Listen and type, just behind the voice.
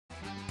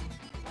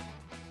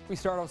We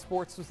start off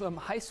sports with some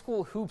high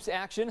school hoops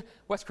action.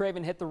 West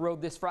Craven hit the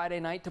road this Friday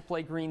night to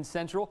play Greene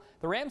Central.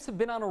 The Rams have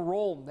been on a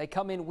roll. They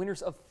come in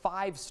winners of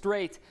 5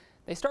 straight.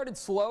 They started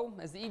slow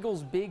as the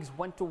Eagles' bigs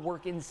went to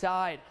work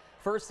inside.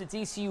 First, it's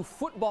ECU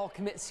football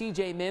commit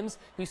CJ Mims,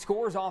 who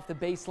scores off the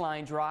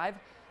baseline drive.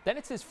 Then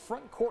it's his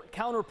front court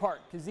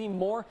counterpart, Kazim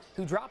Moore,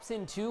 who drops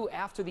in 2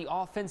 after the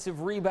offensive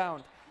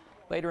rebound.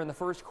 Later in the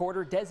first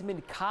quarter,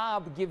 Desmond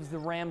Cobb gives the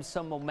Rams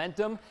some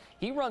momentum.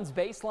 He runs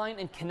baseline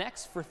and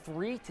connects for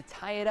 3 to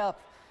tie it up.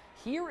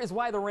 Here is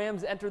why the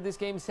Rams entered this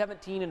game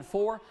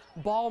 17-4.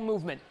 Ball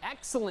movement,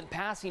 excellent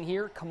passing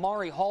here.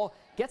 Kamari Hall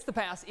gets the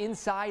pass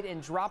inside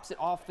and drops it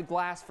off the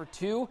glass for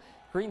 2.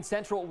 Greene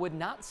Central would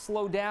not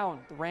slow down.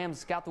 The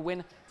Rams got the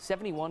win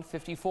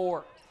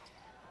 71-54.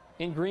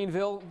 In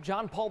Greenville,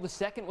 John Paul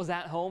II was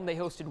at home. They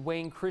hosted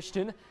Wayne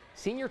Christian.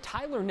 Senior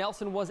Tyler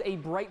Nelson was a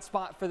bright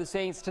spot for the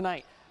Saints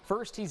tonight.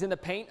 First, he's in the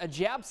paint. A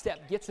jab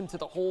step gets him to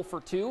the hole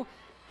for 2.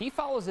 He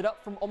follows it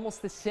up from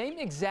almost the same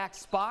exact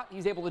spot.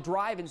 He's able to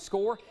drive and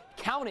score,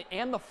 count it,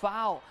 and the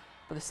foul.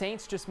 But the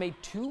Saints just made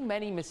too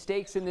many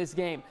mistakes in this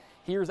game.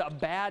 Here's a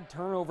bad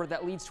turnover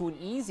that leads to an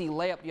easy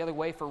layup the other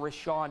way for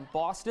Rashawn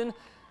Boston.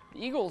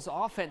 The Eagles'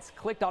 offense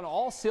clicked on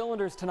all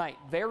cylinders tonight.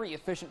 Very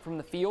efficient from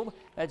the field.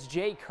 That's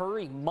Jay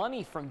Curry,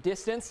 money from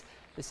distance.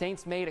 The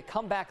Saints made a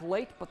comeback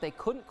late, but they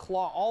couldn't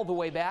claw all the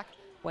way back.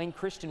 Wayne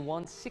Christian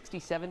won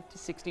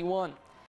 67-61.